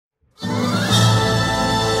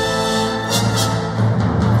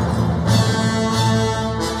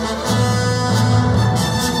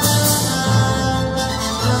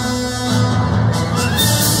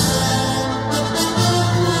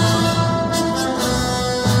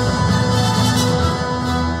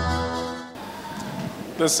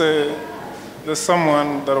There's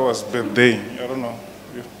someone that was birthday. I don't know.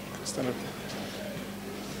 You stand up.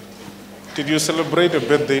 Did you celebrate a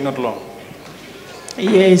birthday not long?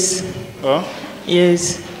 Yes. Huh?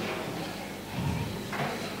 Yes.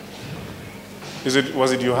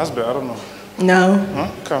 Was it your husband? I don't know. No.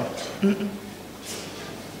 Huh? Come.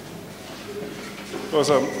 Because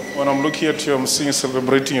when I'm looking at you, I'm seeing you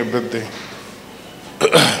celebrating a birthday.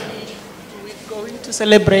 We're going to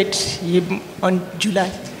celebrate him on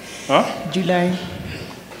July. Huh? July.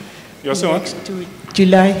 You're saying what? Next to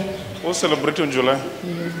July. We'll celebrate in July?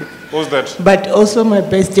 Yeah. What's that? But also my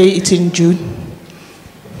birthday is in June.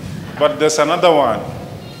 But there's another one.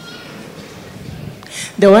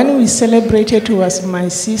 The one we celebrated was my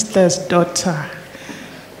sister's daughter.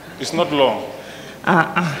 It's not long.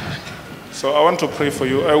 So I want to pray for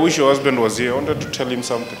you. I wish your husband was here. I wanted to tell him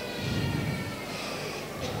something.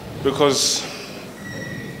 Because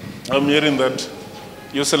I'm hearing that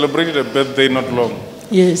you celebrated a birthday not long.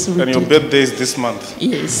 Yes, we and your birthday is this month.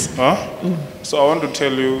 Yes. Huh? So I want to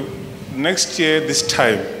tell you, next year, this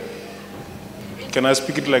time, can I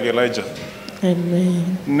speak it like Elijah?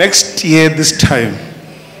 Amen. Next year, this time,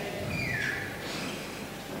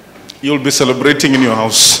 you'll be celebrating in your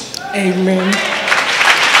house. Amen.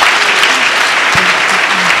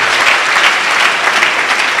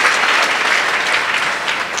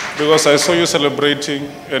 Because I saw you celebrating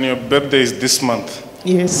and your birthday is this month.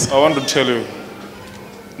 Yes. I want to tell you,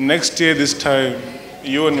 next year, this time,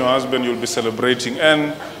 you and your husband, you'll be celebrating.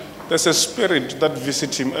 And there's a spirit that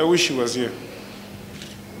visits him. I wish he was here.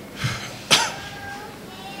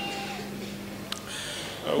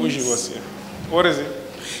 I wish he was here. What is he?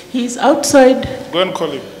 He's outside. Go and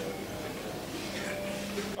call him.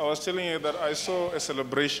 I was telling you that I saw a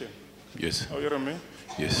celebration. Yes. Oh, you hear me?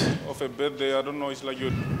 Yes. Of a birthday. I don't know. It's like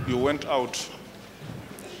you went out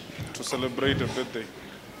to celebrate a birthday.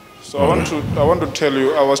 So I want to tell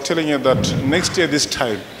you. I was telling you that next year this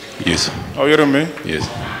time. Yes. Oh, you hear me? Yes.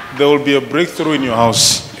 There will be a breakthrough in your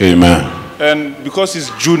house. Amen. And because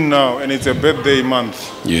it's June now and it's a birthday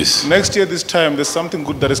month. Yes. Next year this time there's something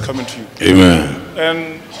good that is coming to you. Amen.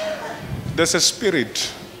 And there's a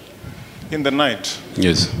spirit in the night.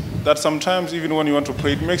 Yes. That sometimes even when you want to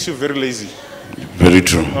pray, it makes you very lazy. Very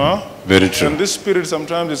true. Huh? Very true. And this spirit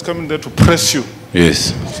sometimes is coming there to press you.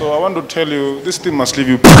 Yes. So I want to tell you, this thing must leave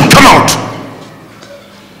you. Come out!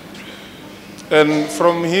 And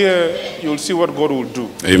from here, you'll see what God will do.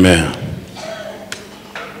 Amen.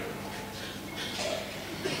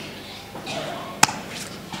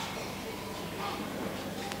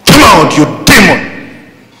 Come out, you demon!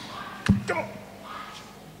 Come on.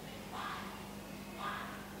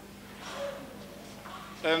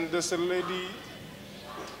 And there's a lady,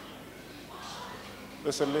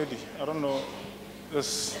 I don't know,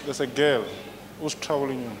 there's a girl who's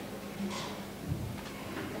troubling you.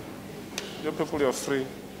 Your people are free.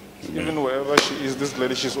 Amen. Even wherever she is, this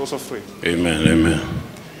lady, she's also free. Amen, amen.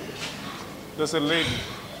 There's a lady.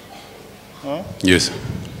 Huh? Yes.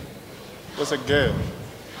 There's a girl.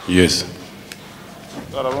 Yes.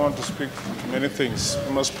 That I want to speak many things.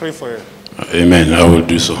 You must pray for her. Amen, I will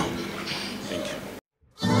do so. Thank you.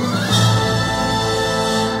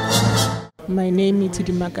 My name is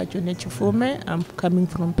Dimaka Jonechifume. I'm coming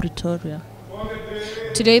from Pretoria.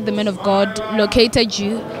 Today the man of God located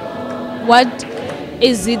you. What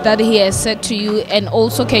is it that he has said to you, and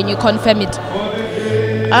also can you confirm it?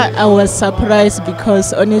 I was surprised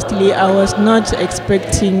because honestly I was not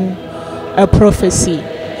expecting a prophecy.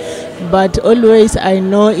 But always I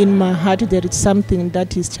know in my heart there is something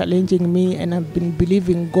that is challenging me and I've been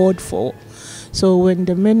believing God for. So when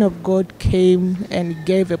the man of God came and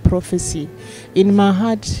gave a prophecy, in my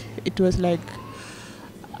heart it was like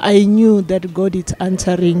I knew that God is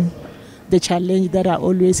answering the challenge that I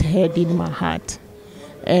always had in my heart.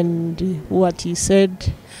 And what he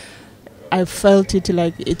said, I felt it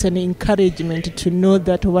like it's an encouragement to know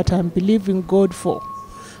that what I'm believing God for,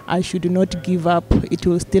 I should not give up. It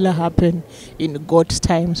will still happen in God's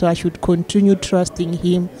time. So I should continue trusting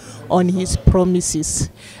him on his promises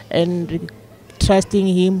and trusting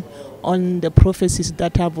him on the prophecies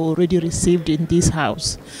that I've already received in this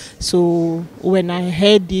house. So when I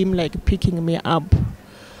heard him like picking me up,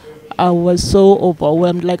 I was so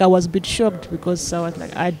overwhelmed. Like I was a bit shocked because I was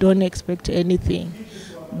like, I don't expect anything.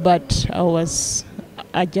 But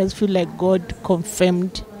I just feel like God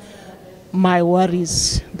confirmed my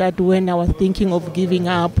worries, that when I was thinking of giving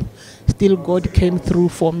up, still God came through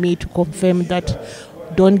for me to confirm that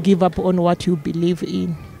don't give up on what you believe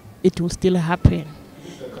in. It will still happen.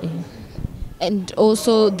 Yeah. And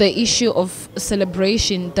also the issue of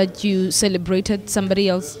celebration, that you celebrated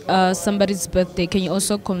somebody's birthday. Can you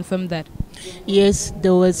also confirm that? Yes,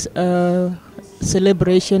 there was a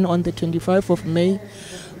celebration on the 25th of May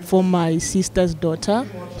for my sister's daughter.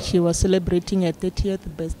 She was celebrating her 30th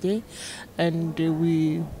birthday, and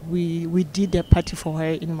we did a party for her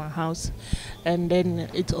in my house. And then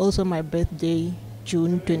it's also my birthday,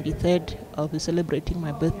 June 23rd. I'll be celebrating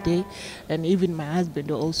my birthday, and even my husband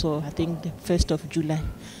also, I think the 1st of July,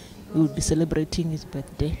 will be celebrating his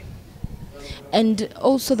birthday. And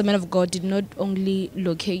also the man of God did not only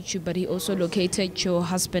locate you, but he also located your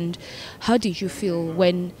husband. How did you feel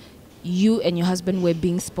when you and your husband were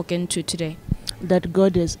being spoken to today? That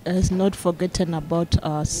God has not forgotten about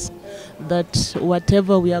us, that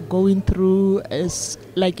whatever we are going through, is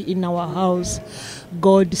like in our house,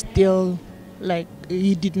 God still, like,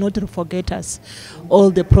 he did not forget us. All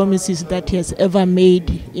the promises that he has ever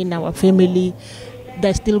made in our family,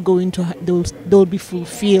 they're still going to, they'll be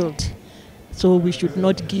fulfilled. So we should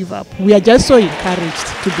not give up. We are just so encouraged,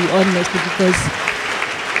 to be honest, because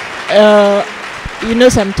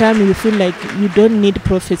sometimes you feel like you don't need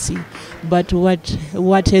prophecy, but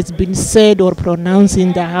what has been said or pronounced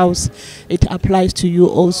in the house, it applies to you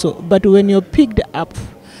also. But when you're picked up,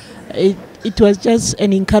 it was just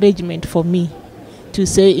an encouragement for me to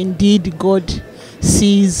say, indeed, God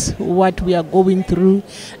sees what we are going through,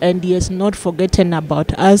 and he has not forgotten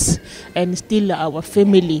about us, and still our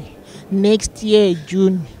family. Next year,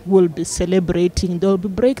 June, we'll be celebrating. There will be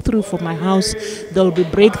breakthrough for my house. There will be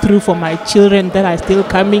breakthrough for my children that are still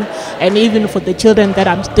coming, and even for the children that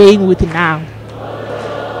I'm staying with now.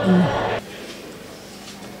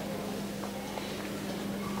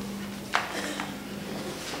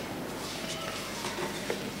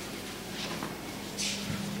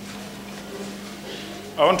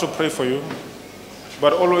 I want to pray for you,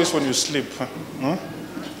 but always when you sleep,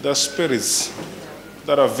 there are spirits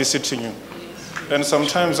that are visiting you. And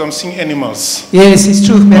sometimes I'm seeing animals. Yes, it's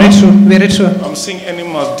true. Very true. Very true. I'm seeing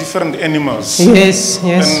animals, different animals. Yes,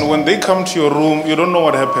 yes. And when they come to your room, you don't know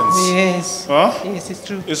what happens. Yes. Huh? Yes, it's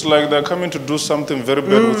true. It's like they're coming to do something very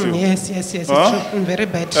bad with you. Yes, yes, yes. Huh? It's true. Very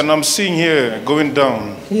bad. And I'm seeing here going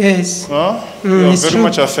down. Yes. Huh? You're it's very true.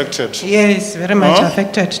 much affected. Yes, very much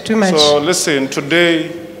affected. Too much. So listen,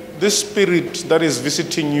 today, this spirit that is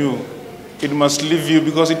visiting you, it must leave you,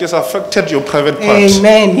 because it has affected your private part.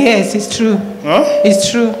 Amen. Yes, it's true. Huh? It's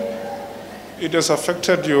true. It has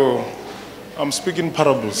affected your, I'm speaking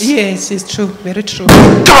parables. Yes, it's true. Very true.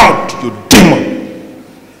 Come out, you demon.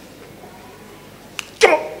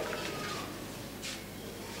 Come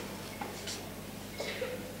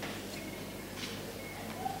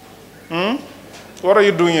on. What are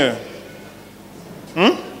you doing here?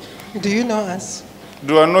 Do you know us?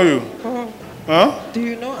 Do I know you? Huh? Do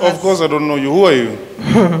you know us? Of course I don't know you. Who are you?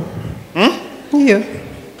 You.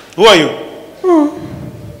 Who are you?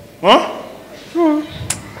 Huh?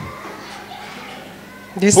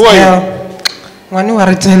 This Who are girl. Wanu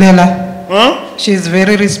waritelela. Huh? She's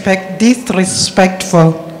very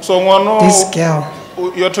disrespectful. So Wano, This girl.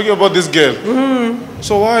 you're talking about this girl.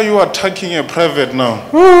 So why are you attacking a private now?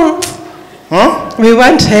 Huh? We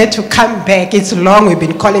want her to come back. It's long we've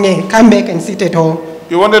been calling her. Come back and sit at home.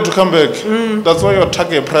 You wanted to come back? That's why you're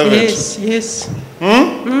attacking a private. Yes, yes.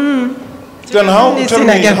 Then how? Listen Tell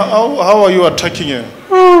me, again. how are you attacking her?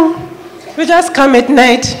 We just come at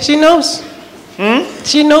night. She knows.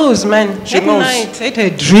 She knows, man. She at knows. night, at her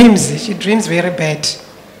dreams. She dreams very bad.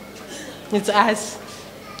 It's us.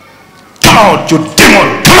 Come out, you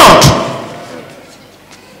demon! Come out!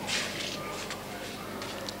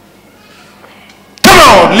 Come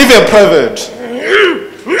out! Leave her private.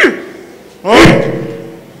 Huh?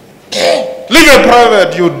 Leave her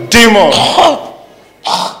private, you demon!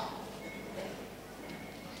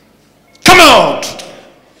 Come out!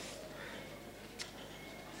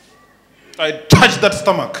 I touched that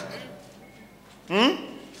stomach.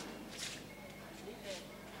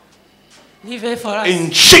 Leave her for us. In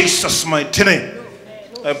Jesus' mighty name,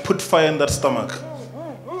 I put fire in that stomach.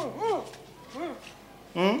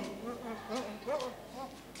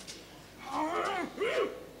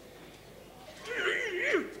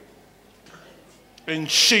 In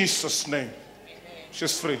Jesus' name,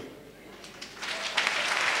 she's free.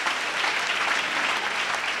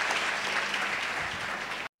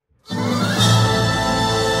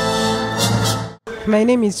 My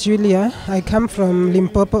name is Julia. I come from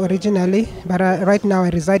Limpopo originally, but right now I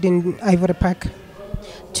reside in Ivory Park.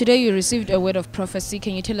 Today you received a word of prophecy.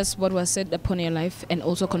 Can you tell us what was said upon your life and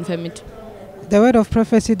also confirm it? The word of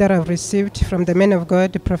prophecy that I've received from the man of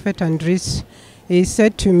God, the Prophet Andries, he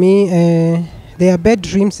said to me, They are bad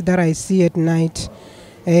dreams that I see at night.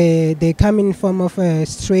 They come in form of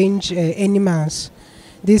strange animals.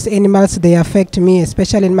 These animals, they affect me,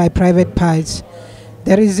 especially in my private parts.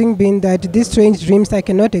 The reason being that these strange dreams, I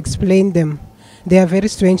cannot explain them. They are very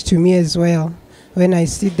strange to me as well when I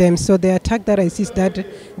see them. So the attack that I see is that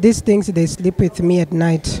these things, they sleep with me at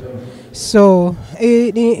night. So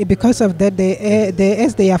because of that,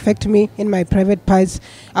 as they affect me in my private parts,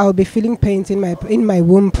 I will be feeling pains in my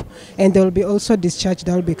womb, and there will be also discharge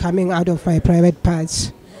that will be coming out of my private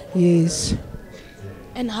parts. Yes.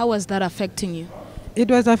 And how was that affecting you?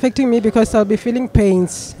 It was affecting me because I'll be feeling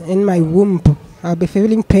pains in my womb. I'll be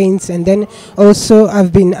feeling pains, and then also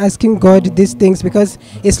I've been asking God these things because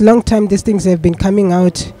it's long time these things have been coming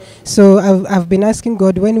out. So I've been asking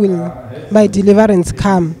God, when will my deliverance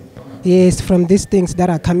come? Yes, from these things that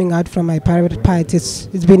are coming out from my private part. It's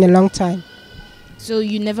been a long time. So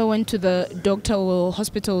you never went to the doctor or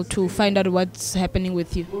hospital to find out what's happening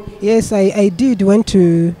with you? Yes, I did went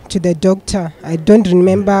to the doctor. I don't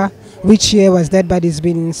remember which year was that, but it's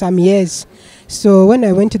been some years. So when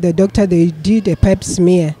I went to the doctor, they did a pap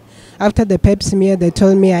smear. After the pap smear, they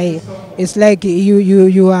told me it's like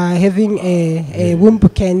you are having a womb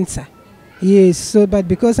cancer. Yes, so but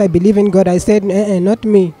because I believe in God, I said, not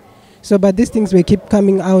me. So, but these things will keep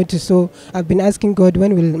coming out. So I've been asking God,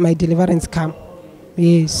 when will my deliverance come?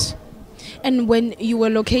 Yes. And when you were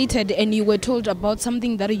located and you were told about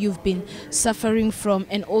something that you've been suffering from,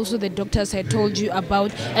 and also the doctors had told you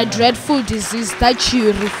about a dreadful disease that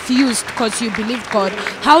you refused because you believed God,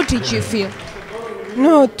 how did you feel?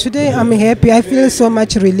 No, today I'm happy. I feel so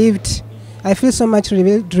much relieved. I feel so much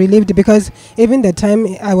relieved because even the time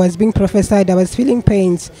I was being prophesied, I was feeling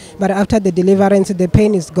pains. But after the deliverance, the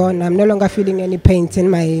pain is gone. I'm no longer feeling any pains in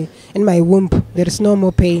my womb. There is no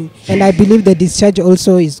more pain. And I believe the discharge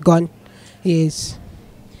also is gone. Yes.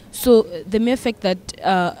 So the mere fact that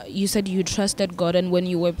you said you trusted God, and when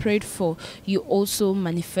you were prayed for, you also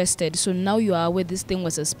manifested. So now you are aware this thing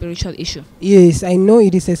was a spiritual issue. Yes, I know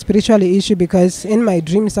it is a spiritual issue because in my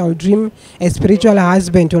dreams I'll dream a spiritual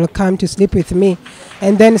husband will come to sleep with me.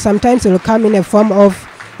 And then sometimes it will come in a form of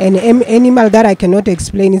an animal that I cannot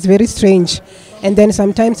explain. It's very strange. And then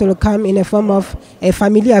sometimes it will come in a form of a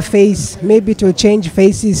familiar face. Maybe it will change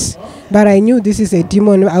faces. But I knew this is a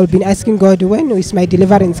demon. I've been asking God, when is my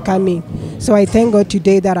deliverance coming? So I thank God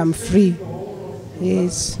today that I'm free.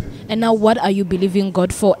 Yes. And now what are you believing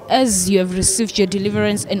God for as you have received your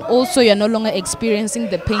deliverance, and also you're no longer experiencing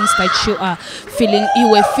the pains that you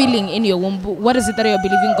were feeling in your womb? What is it that you're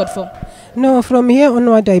believing God for? No, from here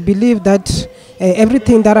onward, I believe that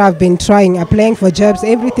everything that I've been trying, applying for jobs,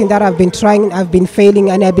 everything that I've been trying, I've been failing,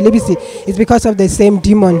 and I believe it's because of the same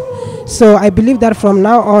demon. So I believe that from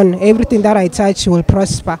now on, everything that I touch will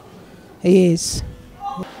prosper. Yes.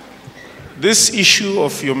 This issue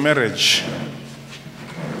of your marriage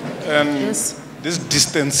and Yes. this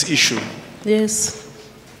distance issue, Yes.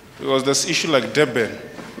 because there's issue like Durban.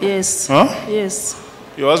 Yes. Huh? Yes.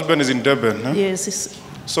 Your husband is in Durban, huh? Yes.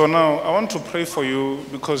 So now I want to pray for you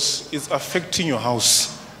because it's affecting your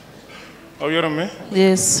house. Are you hearing me?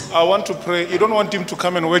 Yes. I want to pray. You don't want him to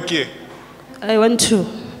come and work here. I want to.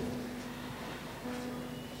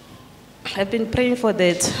 I've been praying for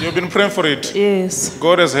that. You've been praying for it. Yes.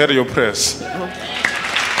 God has heard your prayers.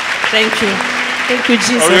 Thank you. Thank you,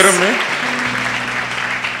 Jesus. Are you hearing me?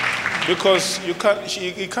 Because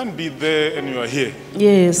he can't be there and you are here.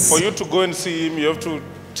 Yes. For you to go and see him, you have to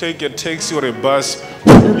take a taxi or a bus.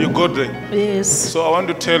 You go there. Yes. So I want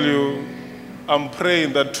to tell you, I'm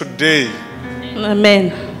praying that today,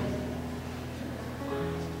 Amen.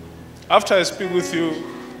 after I speak with you,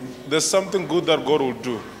 there's something good that God will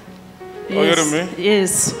do. Yes. Are you hearing me?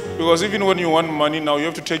 Yes. Because even when you want money now, you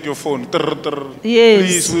have to take your phone. Yes.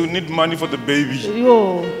 Please, we need money for the baby.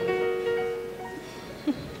 Yo.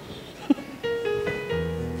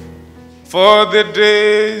 For the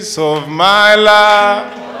days of my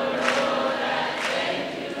life,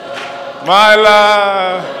 my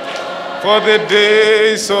life, for the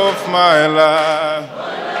days of my life,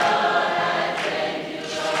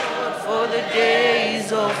 For the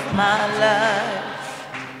days of my life.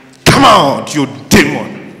 come out, you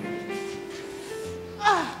demon,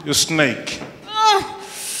 you snake,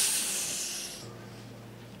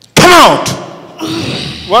 come out.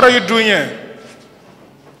 What are you doing here?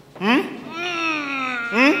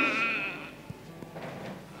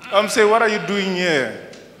 I'm saying, what are you doing here?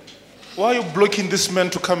 Why are you blocking this man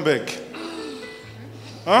to come back?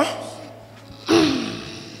 Huh?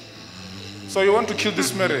 So you want to kill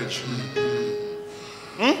this marriage?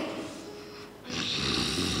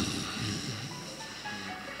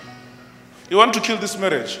 You want to kill this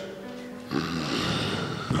marriage?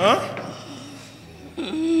 Huh?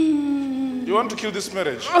 You want to kill this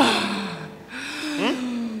marriage?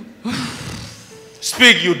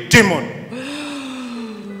 Speak, you demon.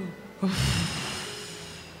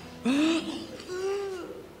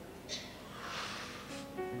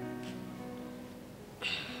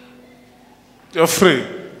 You're free.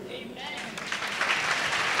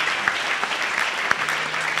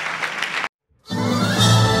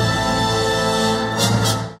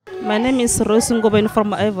 My name is Rose Ngoben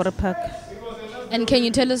from Ivory Park. And can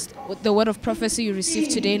you tell us the word of prophecy you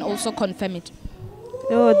received today and also confirm it?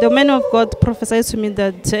 The man of God prophesied to me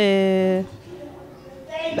that I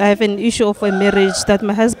have an issue of a marriage, that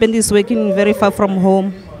my husband is working very far from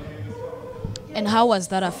home. And how was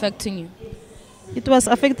that affecting you? It was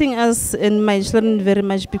affecting us and my children very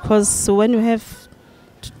much, because when you have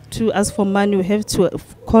to ask for money, you have to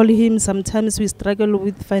call him. Sometimes we struggle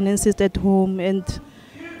with finances at home, and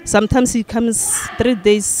sometimes he comes 3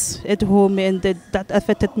 days at home, and that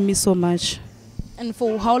affected me so much. And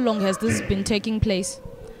for how long has this been taking place?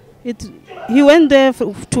 He went there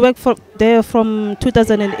to work there from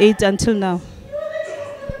 2008 until now.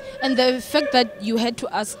 And the fact that you had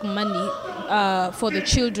to ask money for the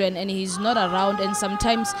children and he's not around, and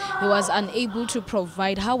sometimes he was unable to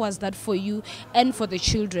provide, how was that for you and for the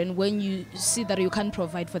children when you see that you can't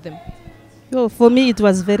provide for them? For me it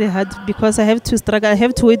was very hard, because I have to struggle. I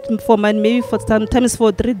have to wait for money, maybe sometimes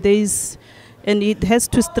for 3 days, and it has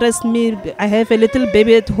to stress me. I have a little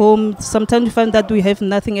baby at home. Sometimes we find that we have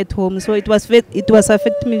nothing at home, so it was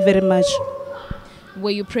affecting me very much.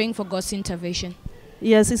 Were you praying for God's intervention?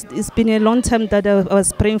 Yes, it's been a long time that I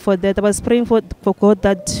was praying for that. I was praying for God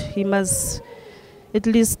that he must at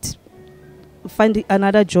least find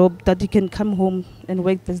another job, that he can come home and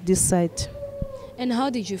work this side. And how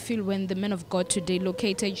did you feel when the man of God today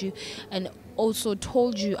located you and also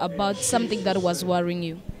told you about something that was worrying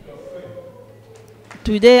you?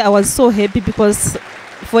 Today I was so happy, because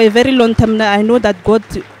for a very long time now I know that God,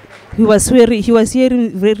 He was really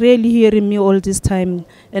hearing me all this time,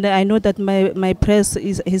 and I know that my prayers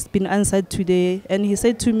has been answered today. And He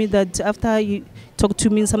said to me that after He talked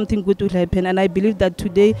to me, something good will happen, and I believe that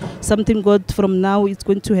today something good from now is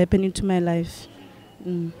going to happen into my life.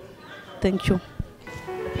 Thank you.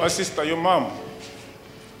 My sister, your mom,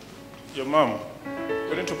 we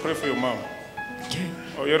need to pray for your mom. Okay.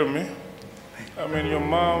 Oh, you hear me? I mean, your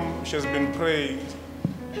mom, she has been praying,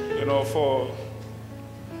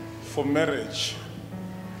 for marriage,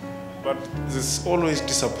 but there's always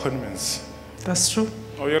disappointments. That's true.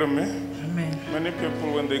 Oh, you hear me? Amen. Many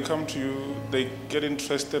people, when they come to you, they get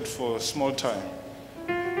interested for a small time,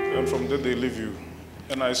 and from there they leave you.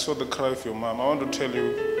 And I saw the cry of your mom. I want to tell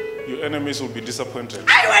you, your enemies will be disappointed.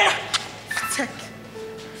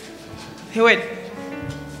 Hey, wait.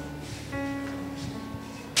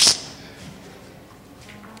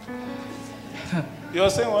 You are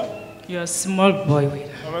saying what? You're a small boy.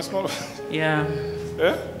 Wait. I'm a small. Yeah.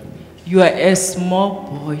 Eh? You are a small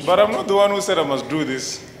boy. But I'm not the one who said I must do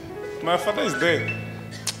this. My father is there.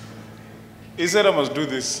 He said I must do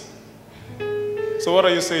this. So what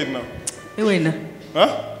are you saying now? Hey, wait.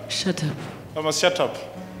 Huh? Shut up. I must shut up.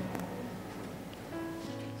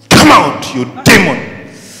 Come out, you demon!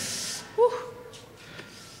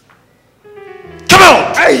 Come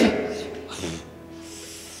out!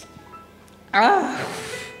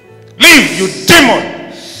 Leave, you demon!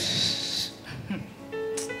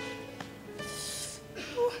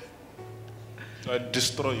 I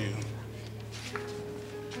destroy you.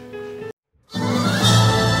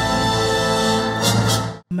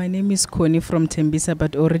 My name is Connie from Tembisa,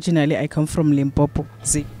 but originally I come from Limpopo,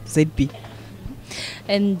 ZB.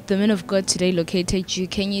 And the man of God today located you.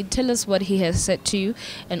 Can you tell us what he has said to you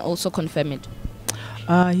and also confirm it?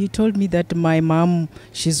 He told me that my mom,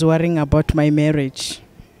 she's worrying about my marriage.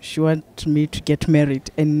 She wants me to get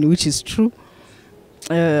married, and which is true.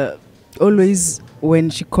 Always when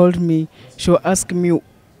she called me, she'll ask me,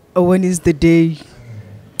 when is the day?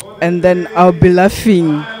 And then I'll be laughing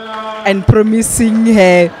and promising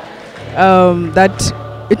her that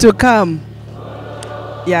it will come.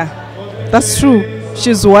 Yeah, that's true.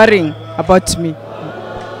 She's worrying about me.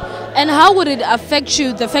 And how would it affect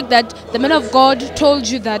you, the fact that the man of God told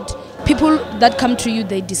you that people that come to you,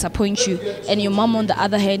 they disappoint you, and your mom on the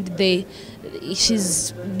other hand,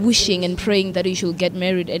 she's wishing and praying that you should get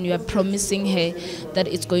married, and you are promising her that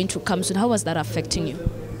it's going to come soon. How was that affecting you?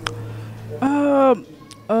 I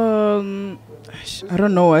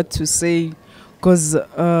don't know what to say, because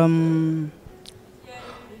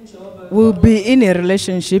we'll be in a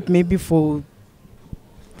relationship maybe for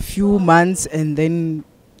a few months, and then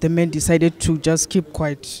the man decided to just keep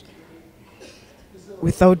quiet.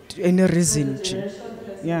 without any reason.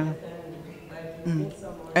 Yeah.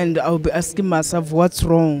 And I'll be asking myself what's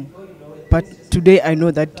wrong. But today I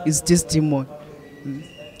know that it's this demon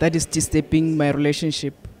that is disturbing my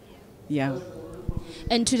relationship. Yeah.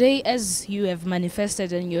 And today, as you have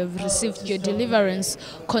manifested and you have received your deliverance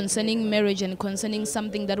concerning marriage and concerning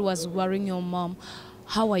something that was worrying your mom,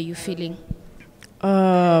 how are you feeling?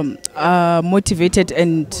 Motivated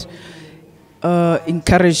and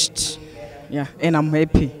encouraged. Yeah, and I'm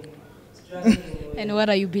happy. And what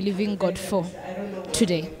are you believing God for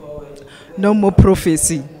today? No more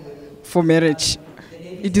prophecy for marriage.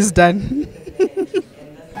 It is done.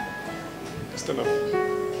 Stand up.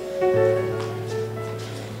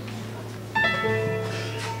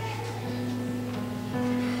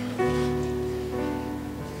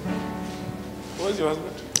 Where's your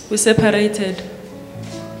husband? We separated.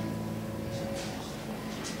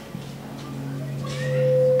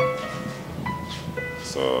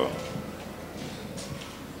 So,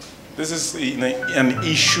 this is an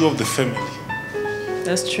issue of the family.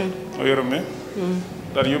 That's true. Oh, you hear me?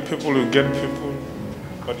 That you people, you get people,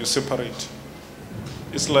 but you separate.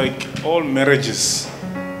 It's like all marriages.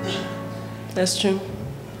 That's true.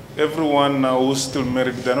 Everyone now who's still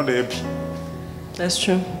married, they're not happy. That's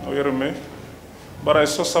true. Oh, you hear me? But I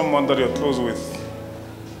saw someone that you're close with.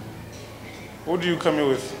 Who do you come here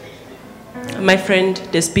with? My friend,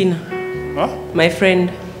 Despina. Huh? My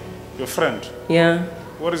friend. Your friend? Yeah.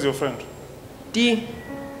 What is your friend? D.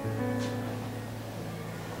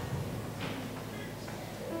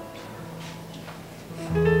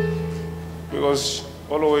 Because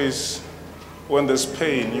always when there's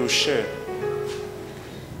pain, you share.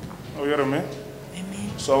 Oh, you hear me?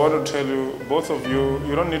 Amen. So I want to tell you, both of you,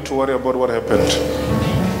 you don't need to worry about what happened.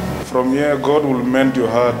 From here, God will mend your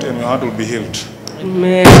heart and your heart will be healed.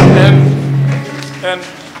 Amen. And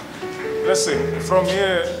listen, from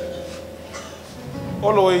here,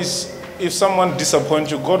 always, if someone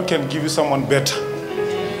disappoints you, God can give you someone better.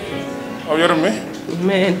 Oh, you hear me?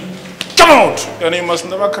 Amen. Come out! And you must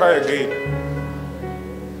never cry again.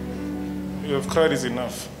 You have cried is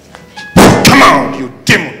enough. Come out, you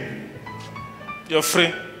demon! You're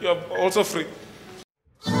free. You're also free.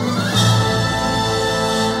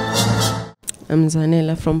 I'm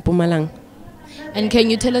Zanella from Pumalang. And can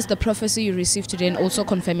you tell us the prophecy you received today and also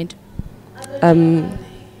confirm it?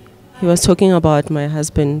 He was talking about my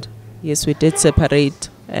husband. Yes, we did separate,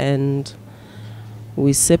 and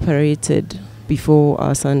we separated before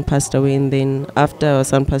our son passed away, and then after our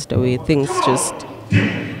son passed away, things just,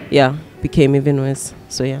 became even worse.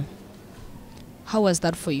 So, yeah. How was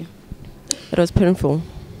that for you? It was painful.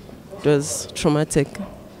 It was traumatic.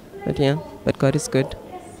 But God is good.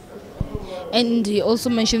 And you also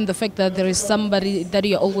mentioned the fact that there is somebody that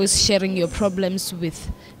you're always sharing your problems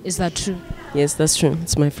with. Is that true? Yes, that's true.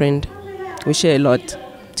 It's my friend. We share a lot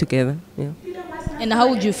together. Yeah. And how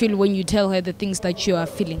would you feel when you tell her the things that you are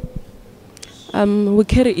feeling? We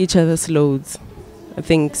carry each other's loads. I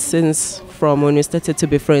think since from when we started to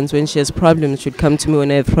be friends, when she has problems, she'd come to me.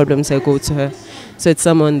 When I have problems, I go to her. So it's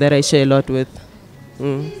someone that I share a lot with.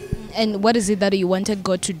 And what is it that you wanted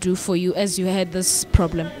God to do for you as you had this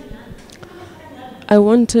problem? I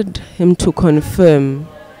wanted him to confirm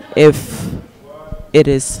if it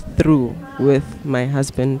is through with my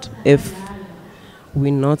husband, if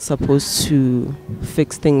we're not supposed to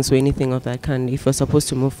fix things or anything of that kind, if we're supposed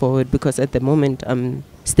to move forward, because at the moment I'm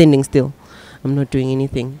standing still. I'm not doing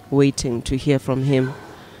anything, waiting to hear from him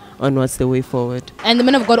on what's the way forward. And the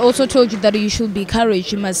man of God also told you that you should be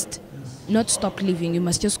courageous. You must not stop living. You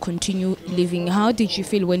must just continue living. How did you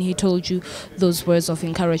feel when he told you those words of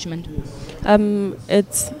encouragement?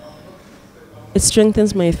 It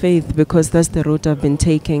strengthens my faith, because that's the route I've been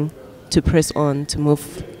taking, to press on, to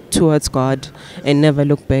move towards God and never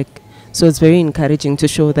look back. So it's very encouraging to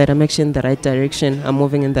show that I'm actually in the right direction. I'm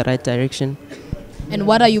moving in the right direction. And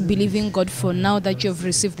what are you believing God for now that you've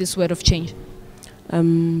received this word of change?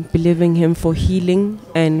 I'm believing him for healing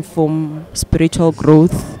and for spiritual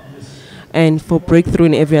growth and for breakthrough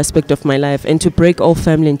in every aspect of my life, and to break all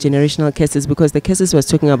family and generational curses, because the curses he was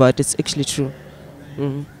talking about, it's actually true.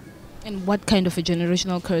 And what kind of a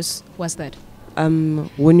generational curse was that? When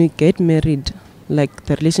we get married, like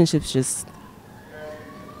the relationships just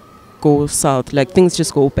go south, like things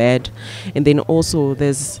just go bad. And then also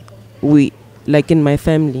like in my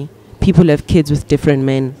family, people have kids with different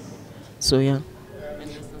men. So and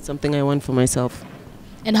that's not something I want for myself.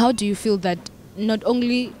 And how do you feel that not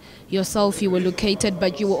only yourself, you were located,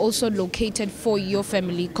 but you were also located for your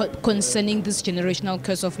family concerning this generational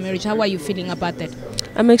curse of marriage. How are you feeling about that?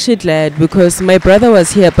 I'm actually glad because my brother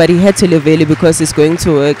was here, but he had to leave early because he's going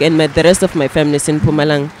to work, and the rest of my family is in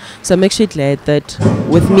Pumalang. So I'm actually glad that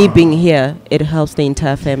with me being here, it helps the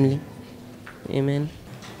entire family. Amen.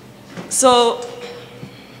 So,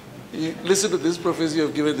 listen to this prophecy you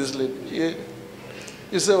have given this lady. Yeah.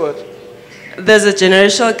 You say what? There's a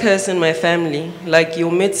generational curse in my family. Like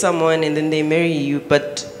you meet someone and then they marry you,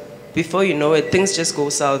 but before you know it, things just go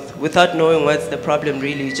south without knowing what's the problem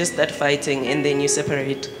really. You just start fighting and then you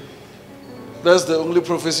separate. That's the only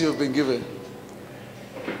prophecy you've been given?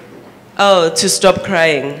 Oh, to stop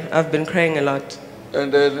crying. I've been crying a lot.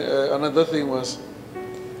 And then another thing was?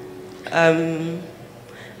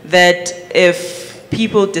 That if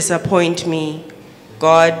people disappoint me,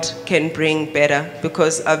 God can bring better,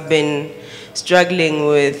 because I've been struggling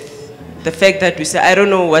with the fact that we say, I don't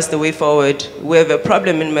know what's the way forward. We have a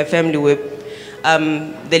problem in my family where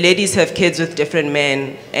the ladies have kids with different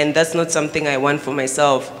men, and that's not something I want for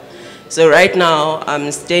myself. So right now,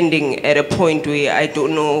 I'm standing at a point where I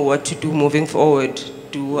don't know what to do moving forward.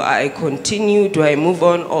 Do I continue? Do I move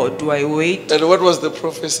on? Or do I wait? And what was the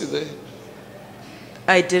prophecy there?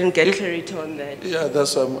 I didn't get clarity on that. Yeah,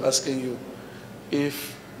 that's what I'm asking you.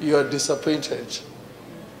 If you are disappointed,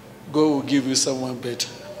 God will give you someone better.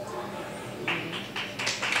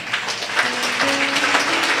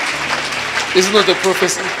 Isn't that the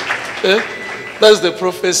prophecy? Eh? That's the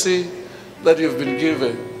prophecy that you've been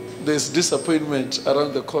given. There's disappointment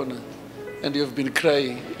around the corner, and you've been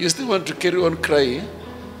crying. You still want to carry on crying?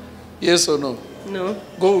 Yes or no? No.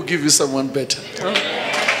 God will give you someone better. Oh.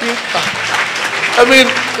 I mean,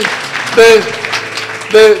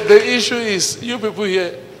 the issue is, you people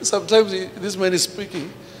here, sometimes this man is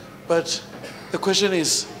speaking, but the question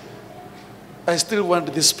is, I still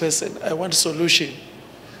want this person. I want solution.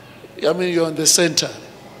 I mean, you're on the center.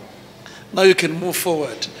 Now you can move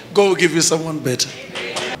forward. God will give you someone better.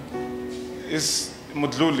 Is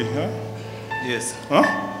Mudluli, huh? Yes. Huh?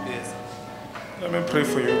 Yes. Let me pray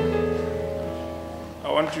for you.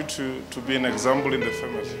 I want you to be an example in the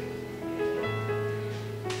family.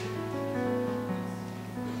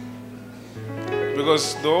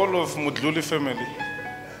 Because the whole of Mudluli family,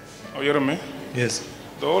 oh, you hear me? Yes.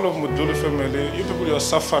 The whole of Mudluli family, you people, you are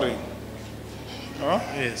suffering. Huh?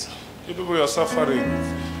 Yes. You people, you are suffering.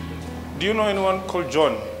 Do you know anyone called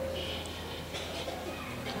John?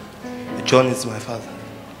 John is my father.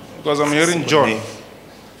 Because I'm hearing John.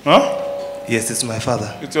 Huh? Yes, it's my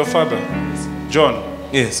father. It's your father? John?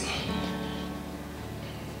 Yes.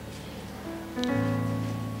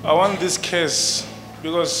 I want this case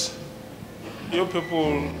because you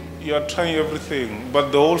people, you are trying everything,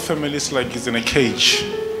 but the whole family is like it's in a cage.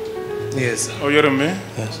 Yes. Oh, you hear me?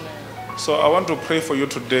 Yes. So I want to pray for you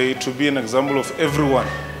today to be an example of everyone.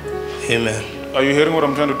 Amen. Are you hearing what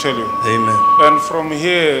I'm trying to tell you? Amen. And from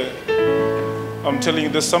here, I'm telling you,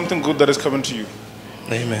 there's something good that is coming to you.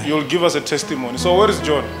 Amen. You'll give us a testimony. So where is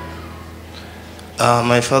John?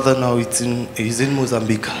 My father now is in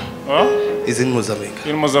Mozambique. Huh? He's in Mozambique.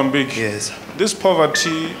 In Mozambique? Yes. This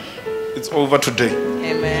poverty, it's over today.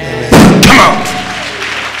 Amen. Come out!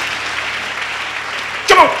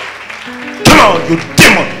 Come out! Come out, you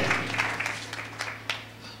demon!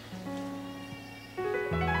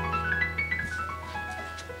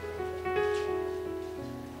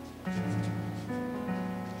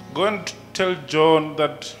 Go and tell John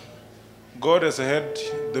that God has heard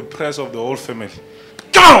the prayers of the whole family.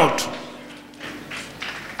 Come out!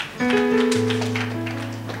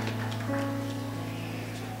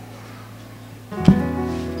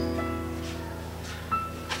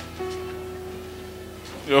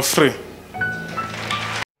 You're free.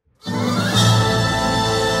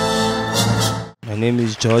 My name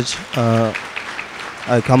is George.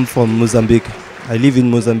 I come from Mozambique. I live in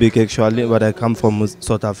Mozambique actually, but I come from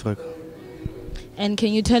South Africa. And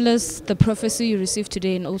can you tell us the prophecy you received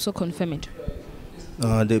today and also confirm it?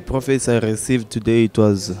 The prophecy I received today, it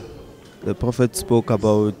was, the prophet spoke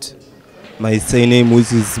about my surname,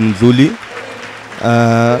 which is Mdluli.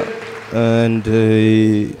 And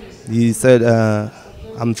he said,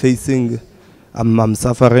 I'm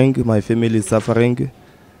suffering, my family is suffering,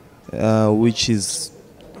 which is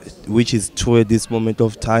true at this moment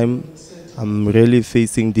of time. I'm really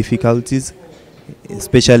facing difficulties,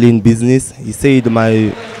 especially in business. He said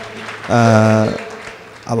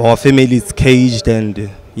our family is caged, and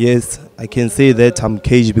yes, I can say that I'm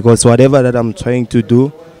caged because whatever that I'm trying to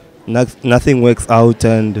do, nothing works out,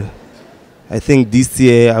 and I think this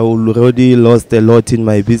year I already lost a lot in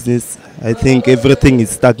my business. I think everything is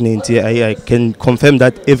stagnant here. I can confirm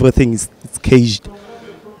that everything is caged.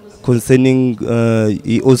 Concerning,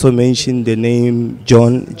 he also mentioned the name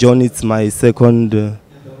John. John is my second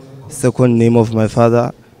name of my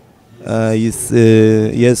father.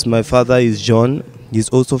 Yes, my father is John. He's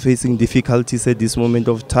also facing difficulties at this moment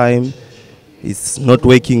of time. He's not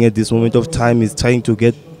working at this moment of time. He's trying to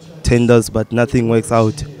get tenders, but nothing works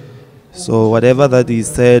out. So whatever that he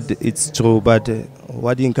said, it's true. But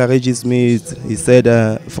what encourages me is he said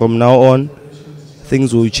from now on,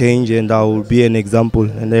 things will change and I will be an example.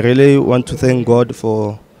 And I really want to thank God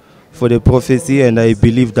for the prophecy, and I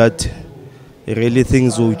believe that really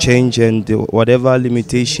things will change, and whatever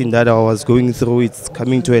limitation that I was going through, it's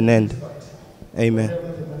coming to an end. Amen.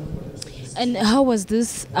 And how was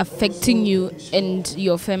this affecting you and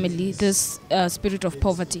your family, this spirit of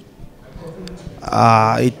poverty?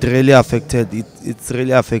 It really affected. It's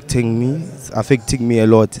really affecting me. It's affecting me a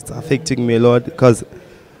lot. It's affecting me a lot because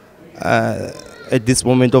at this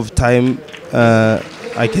moment of time,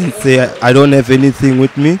 I can say I don't have anything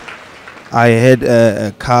with me. I had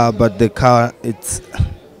a car, but the car,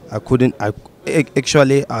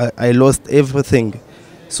 I lost everything.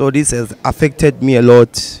 So this has affected me a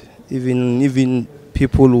lot. Even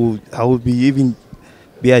people I would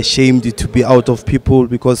be ashamed to be out of people,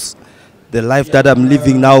 because the life that I'm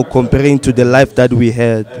living now comparing to the life that we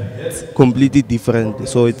had, it's completely different.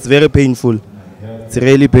 So it's very painful. It's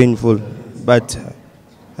really painful. But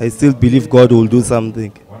I still believe God will do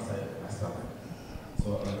something.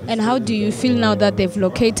 And how do you feel now that they've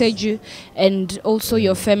located you, and also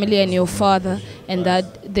your family and your father, and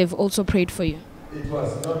that they've also prayed for you?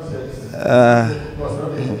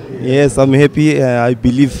 Yes, I'm happy. I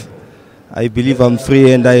believe I'm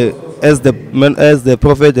free, and as the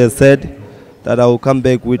prophet has said, that I will come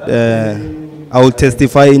back with. I will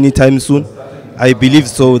testify anytime soon. I believe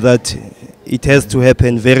so that it has to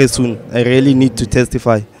happen very soon. I really need to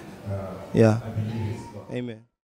testify. Yeah. Amen.